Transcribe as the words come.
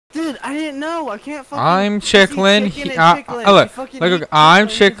Dude, I didn't know. I can't fucking. I'm Chicklin. Look, I'm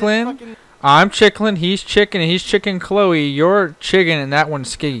Chicklin. I'm Chicklin. He's chicken. He's chicken Chloe. You're chicken, and that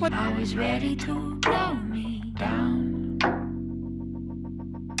one's Ski. I was ready to blow me down.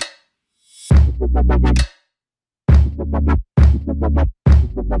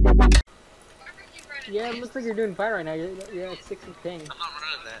 Yeah, it looks like you're doing fine right now. You're at 6 and 10. I'm not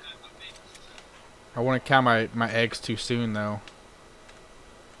running that. I wouldn't count my eggs too soon, though.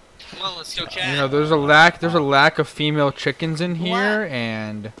 Come on, let's go chat. You know, there's a lack of female chickens in here,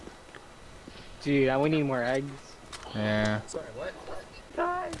 and Dude, we need more eggs. yeah. Sorry, what?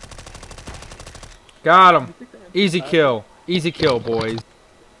 Die. Got him. Easy kill, boys.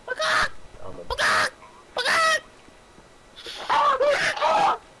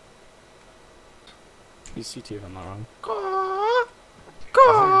 He's CT if I'm not wrong.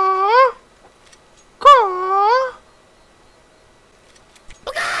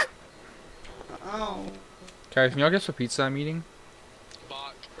 Guys, can y'all get some pizza I'm eating?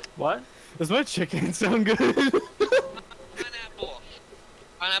 Bach. What? Does my chicken sound good? Pineapple.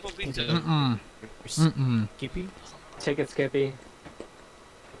 Pineapple pizza. Skippy? Take it, Skippy.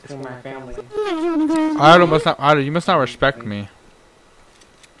 For my family. Idol, you must not respect me.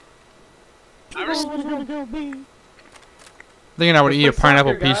 I respect. Thinking I would eat a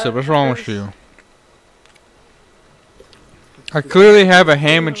pineapple pizza. What's wrong with you? I clearly have a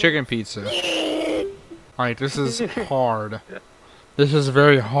ham and chicken pizza. Alright, this is hard. This is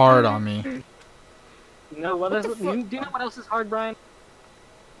very hard on me. No, do you know what else is hard, Brian?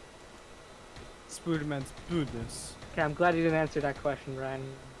 Spooderman's goodness. Okay, I'm glad you didn't answer that question, Brian.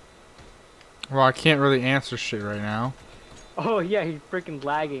 Well, I can't really answer shit right now. Oh yeah, he's freaking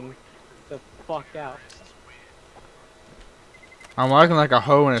lagging the fuck out. I'm walking like a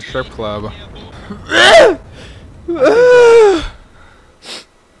hoe in a strip club.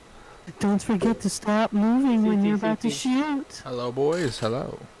 Don't forget to stop moving when you're about to shoot. Hello, boys.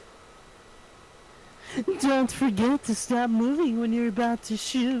 Hello. Don't forget to stop moving when you're about to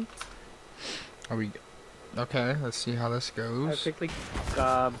shoot. Are we? Okay, let's see how this goes. Quickly,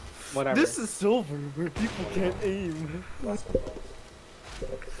 whatever. This is silver where people can't aim. I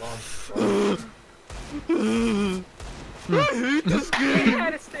hate this game.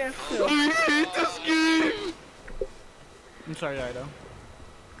 I stand still. I hate this game. I'm sorry, Ido.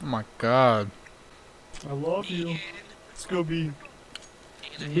 Oh my god. I love you. Scooby.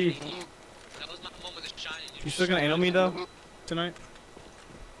 You still gonna anal me though? Tonight?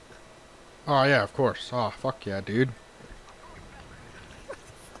 Oh yeah, of course. Oh fuck yeah, dude.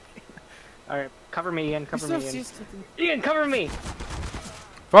 Alright, cover me, Ian. Cover me, Ian. Ian, cover me!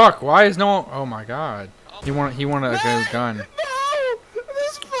 Fuck! Why is no one? Oh my god. He wanted a gun. No!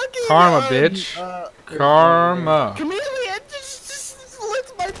 This fucking Karma, bitch. Karma. Chameleon just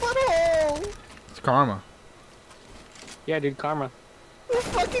licked my butthole! It's karma. Yeah, dude, karma. This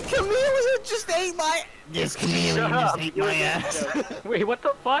fucking chameleon just ate my... This chameleon just ate my ass. Wait, what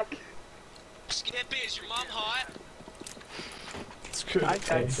the fuck? Skippy, is your mom hot? It's good. What's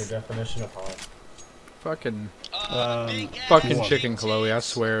your definition of hot? Fucking. Big Fucking ass chicken, tits, Chloe. I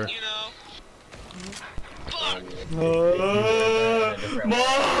swear. You know. Fuck.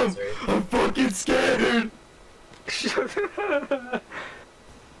 Mom! I'm fucking scared!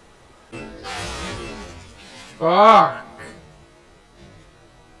 Fuck!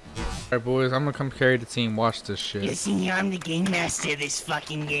 Alright, boys, I'm gonna come carry the team. Watch this shit. Listen, I'm the game master of this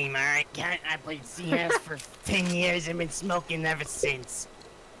fucking game, alright? I played CS for 10 years and been smoking ever since.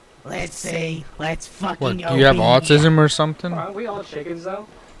 Let's fucking What? Do you have autism or something? Aren't we all chickens, though?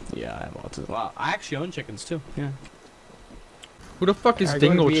 Yeah, I have autism. Wow, I actually own chickens too. Yeah. Who the fuck is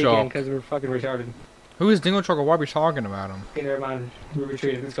Dingle Chalk? Because we're fucking retarded. Who is Dingle Chalk, or why are we talking about him? Okay, never mind. We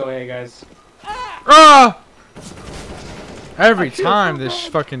retreated. Let's go A, guys. Ah! Every time this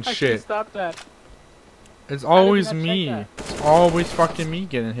fucking shit. Stop that. It's always not check me. that? It's always fucking me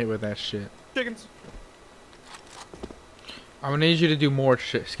getting hit with that shit. Chickens. I'm gonna need you to do more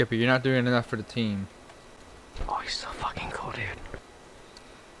shit, Skippy. You're not doing enough for the team. Oh, he's so fucking cool, dude.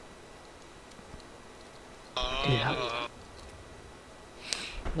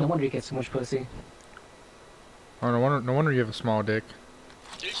 No wonder you get so much pussy. Oh, no wonder you have a small dick.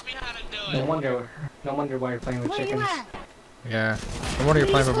 Teach me how to do No it. wonder why you're playing with chickens. Yeah. No wonder you're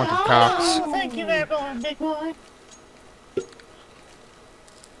playing with a bunch of cocks. Thank you very much, big boy.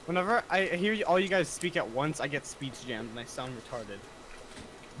 Whenever I hear all you guys speak at once, I get speech jammed and I sound retarded.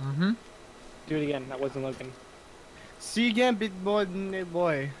 Mm-hmm. Do it again. That wasn't looking. See you again, big boy,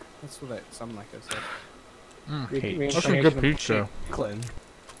 boy. That's what it sounded like I said. That's some good pizza. Clinton.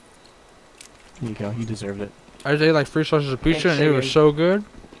 Here you go. You deserved it. I ate like 3 slices of pizza and it was so good.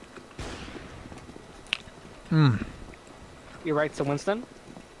 Mm. You right to Winston?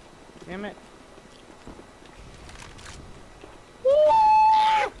 Damn it.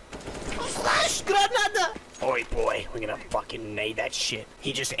 Flash granada! Oi, boy, we're gonna fucking nade that shit.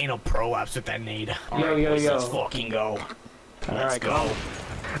 He just anal pro-ops with that nade. Alright, boys, let's fucking go. Let's go.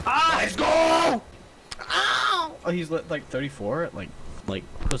 Ah, let's go! Ow! Oh, he's like 34, like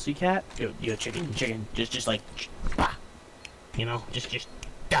pussycat. Yo, chicken. Just like, bah. You know, just,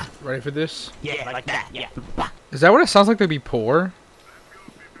 da. Ready for this? Yeah, like that. Yeah. Bah. Is that what it sounds like to be poor?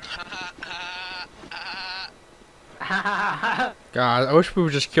 God, I wish we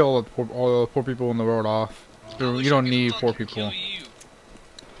would just kill all the poor people in the world off. Dude, you don't need poor people.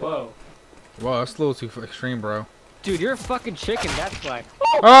 Whoa. Well, that's a little too extreme, bro. Dude, you're a fucking chicken, that's why.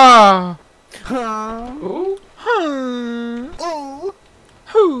 Ah! Ooh. Ooh,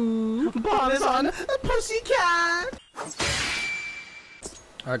 Who? bomb is on a pussycat.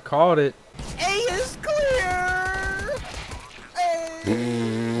 I called it. A is clear.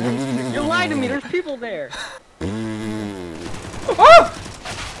 A. You're lying to me, there's people there. Oh!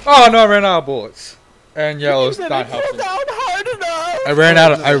 Oh no, I ran out of bullets. And yellow's not helping. Down hard enough. I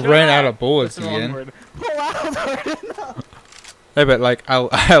ran out of bullets again. Pull out hard enough. Hey, but like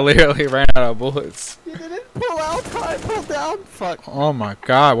I literally ran out of bullets. You didn't pull out hard, pull down. Fuck. Oh my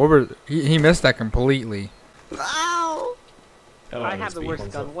god, what were he missed that completely. Ow. I have the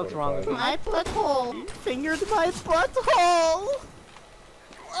worst gun, what's wrong with me? My butthole. Fingered my butthole.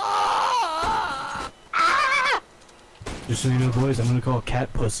 Ah! Ah! Just so you know, boys, I'm gonna call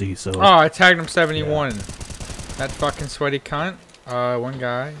cat pussy. So. Oh, I tagged him 71. That fucking sweaty cunt. One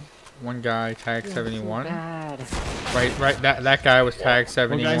guy tagged 71. Right. That guy was tagged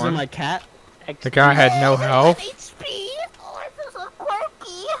 71. One guy's in my cat. The guy had no health. HP. Oh, this is so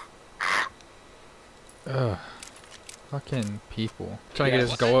quirky. Ugh. Fucking people. Trying to get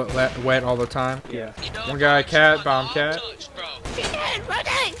his goal wet all the time. Yeah. One guy, cat, bomb cat.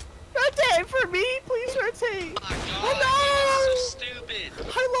 Rotate for me, please rotate. Oh no! So stupid.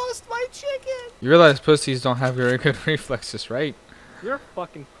 I lost my chicken. You realize pussies don't have very good reflexes, right? You're a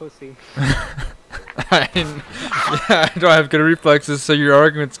fucking pussy. I don't have good reflexes, so your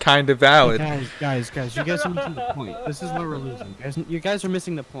argument's kind of valid. Guys, you guys are missing the point. This is where we're losing. You guys are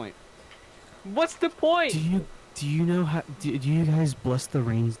missing the point. What's the point? Do you know how? Do you guys bless the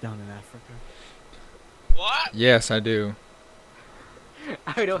rains down in Africa? What? Yes, I do.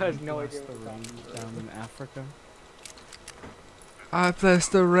 Ido has no Bless idea. the rains down in Africa. I bless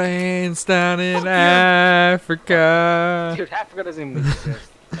the rains down in Africa. Dude, Africa doesn't even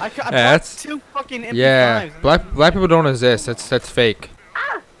exist. I that's 2 fucking MP5s. yeah. Black people don't exist. That's fake.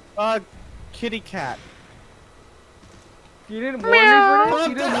 Kitty cat. You didn't warn me for this?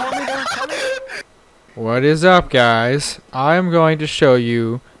 You didn't warn me that was coming? What is up, guys? I'm going to show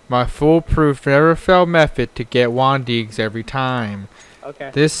you my foolproof never fail method to get Wandigs every time.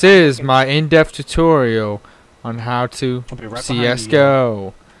 Okay. This is my in-depth tutorial on how to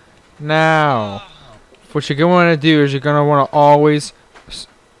CSGO. Now, what you're going to want to do is you're going to want to always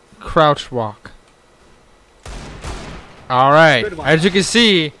crouch walk. Alright, as you can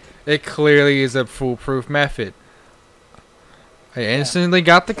see, it clearly is a foolproof method. I instantly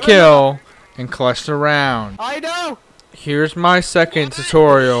got the kill and clutched around. I know. Here's my second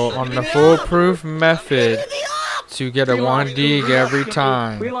tutorial on the foolproof method to get a 1D every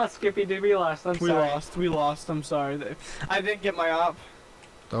time. We lost, Skippy, dude. We lost. I'm sorry. We lost. I'm sorry. I didn't get my op.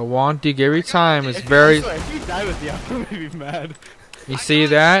 The 1D every time is very... If you die with the op, I'm gonna be mad. You see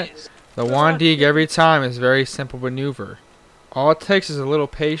that? The 1D every time is very simple maneuver. All it takes is a little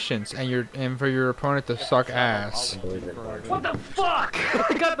patience and for your opponent to suck ass. What the fuck?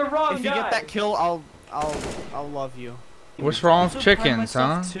 I got the wrong If you get that kill, I'll love you. What's wrong with chickens,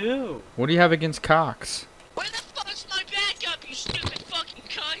 huh? Too. What do you have against cocks? Where the fuck's my backup, you stupid fucking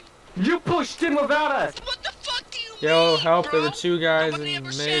cunt? You pushed in without us. What the fuck do you Yo, mean, help, bro? there were 2 guys I'm in never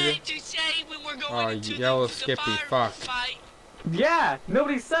mid. saying to say when we're going Oh, into yellow the Skippy, fire fuck. fight. Yeah,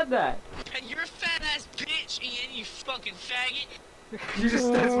 nobody said that. And you're a fat ass bitch, Ian, you fucking faggot. You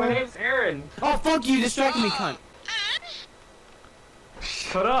just that's my name's Aaron. Oh fuck you! Distracted me, cunt.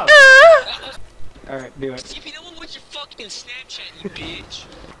 Shut up. Alright, do it. Skippy, no one wants your fucking Snapchat, you bitch.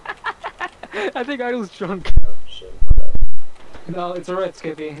 I think I was drunk. No, it's alright,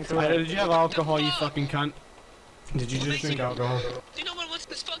 Skippy. It's alright. Did you have alcohol, you fucking cunt? Did you just drink alcohol? Do no one wants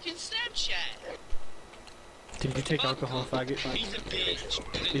this fucking Snapchat. Did you take alcohol, faggot? He's a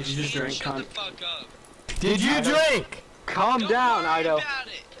bitch. Did you just drink, Shut the cunt? fuck up. Did you drink? Calm Don't down, worry Ido. about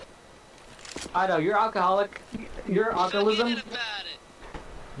it. Ido, you're alcoholic. Your alcoholism. Forget about it.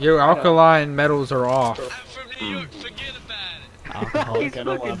 Your alkaline metals are off. I'm from New York, forget about it. Alcoholic He's at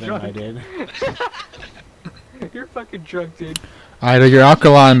fucking 11, drunk. I did. You're fucking drunk, dude. Either your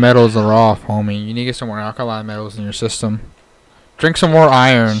alkaline metals are off, homie. You need to get some more alkaline metals in your system. Drink some more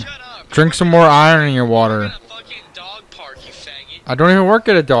iron. Shut up. Drink some more iron in your water. You're in a fucking dog park, you faggot. I don't even work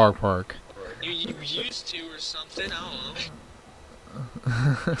at a dog park. You used to or something, I don't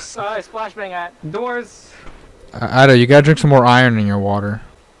know. Alright, splashbang at doors. Ida, you gotta drink some more iron in your water.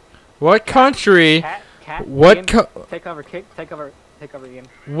 What country? Cat. What Ian, take over, Ian.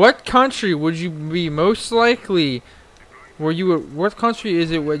 What country would you be most likely? What country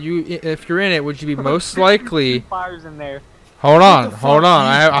is it? If you're in it, would you be most likely? Fires in there. Hold on.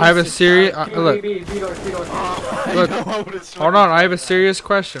 I have a serious look. Look. Hold on. I have a serious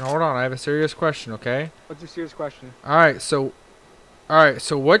question. Okay. What's your serious question? All right. So,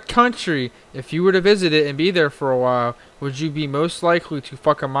 what country, if you were to visit it and be there for a while, would you be most likely to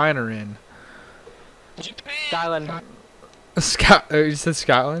fuck a miner in? Japan. Scotland. You said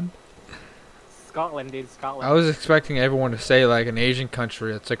Scotland? Scotland, dude. Scotland. I was expecting everyone to say like an Asian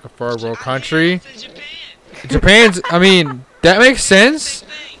country. It's like a third world country. Japan's. I mean, that makes sense.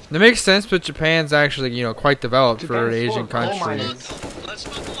 That makes sense, but Japan's actually, you know, quite developed for an Asian country.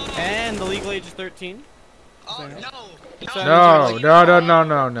 And the legal age is 13. Oh, No.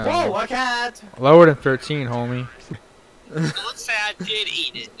 Whoa, a cat! Lower than 13, homie. So let's say I did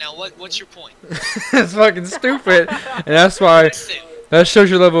eat it. Now, what's your point? It's fucking stupid, and that's why. That shows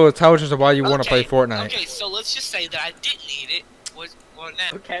your level of intelligence of why you want to play Fortnite. Okay, so let's just say that I didn't eat it. What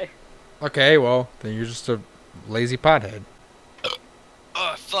now? Okay. Okay, well, then you're just a lazy pothead.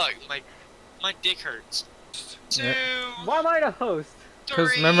 Oh fuck, my dick hurts. 2. Why am I the host?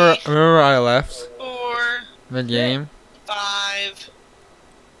 Because 3, remember I left 4, mid game. 5,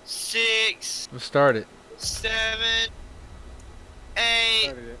 6, Let's start it. 7,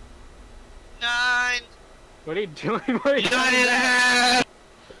 8, 9. What are you doing? 9.5.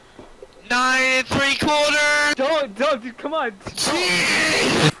 9 3/4. Don't, dude, come on.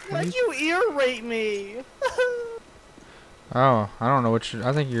 Why'd you ear rape me? Oh, I don't know what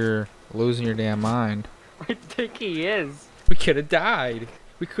I think you're losing your damn mind. I think he is. We could have died.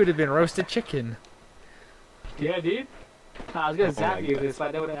 We could have been roasted chicken. Yeah, dude. I was gonna zap you this,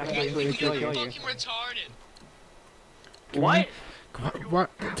 but I would actually kill you. Fucking retarded. What? What?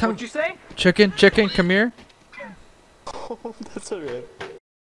 Tell What'd you say? Chicken, come here. That's alright.